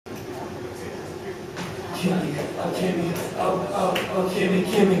Kimmy, oh Kimmy, oh Kimmy,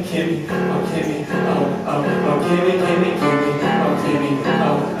 Kimmy, Kimmy, oh Kimmy, oh Kimmy, Kimmy, Kimmy, oh Kimmy,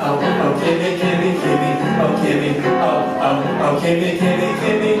 oh Kimmy, Kimmy, Kimmy, oh Kimmy, oh Kimmy, Kimmy,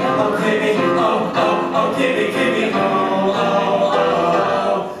 Kimmy, oh Kimmy, oh Kimmy, Kimmy, oh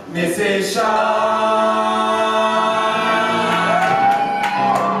Mrs. Shaw.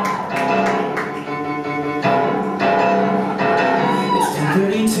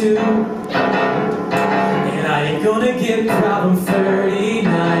 And I ain't gonna get problem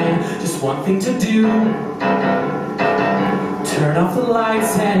 39. Just one thing to do. Turn off the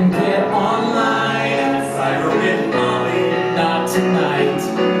lights and get online. Cyber with Molly, not tonight.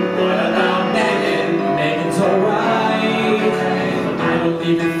 What about Megan? Megan's alright. I don't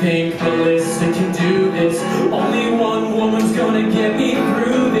even think Melissa can do this. Only one woman's gonna get me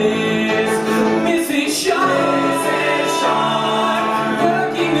through this. Mrs. Shaw.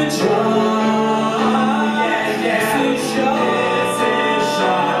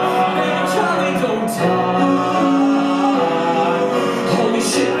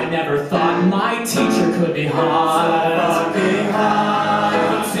 My teacher could be hot, fucking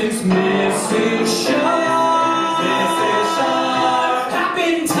hot. Since Mrs. Shaw, I've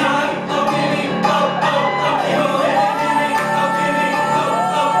been tight. Oh, Kimmy, oh,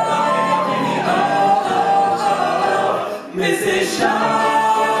 Mrs. Shaw.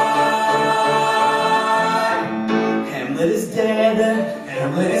 Hamlet is dead.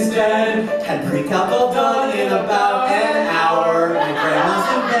 Hamlet is dead. Had pre-calc done in about an hour. My grandma's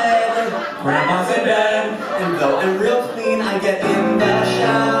in bed. Grandma's in bed, and though I'm real clean, I get in the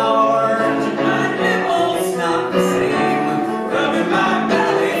shower. My nipples, it's not the same. Rubbing my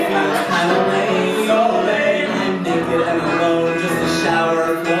belly feels kinda lame. So lame. I'm naked and alone, just a shower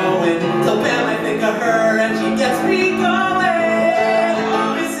flowing. So bam, I think of her, and she gets me going.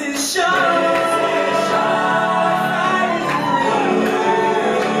 Oh, Mrs. Shaw.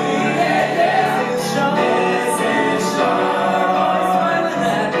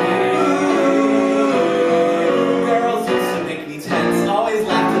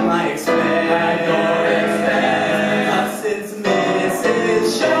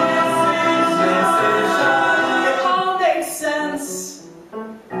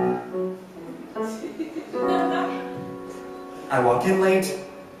 I walk in late,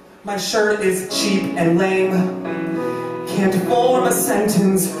 my shirt is cheap and lame. Can't form a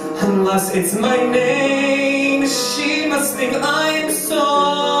sentence unless it's my name. She must think I'm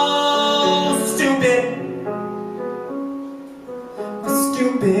so stupid. My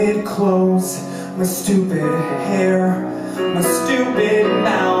stupid clothes, my stupid hair, my stupid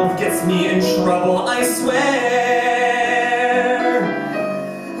mouth gets me in trouble, I swear.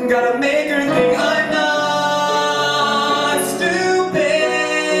 Gotta make her think I'm not.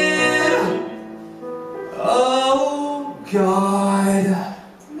 God,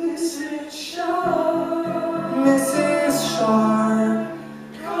 Mrs. Shaw, Mrs. Shaw,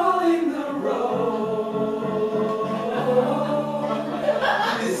 calling the road.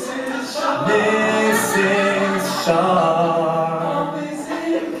 Mrs. Shaw, Mrs. Shaw, always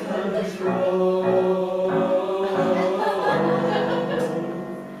in control.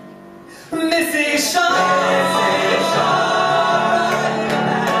 Mrs. Shaw, Mrs. Shaw.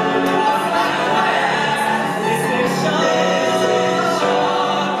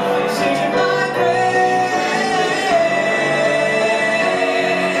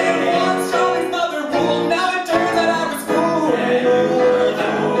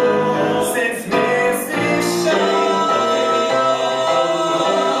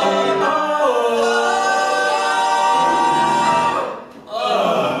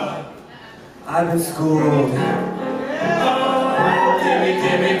 I've been schooled. Kimmy,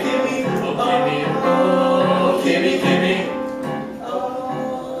 Kimmy, Kimmy, oh Kimmy, oh Kimmy, Kimmy, oh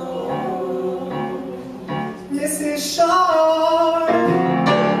Mrs. Shaw.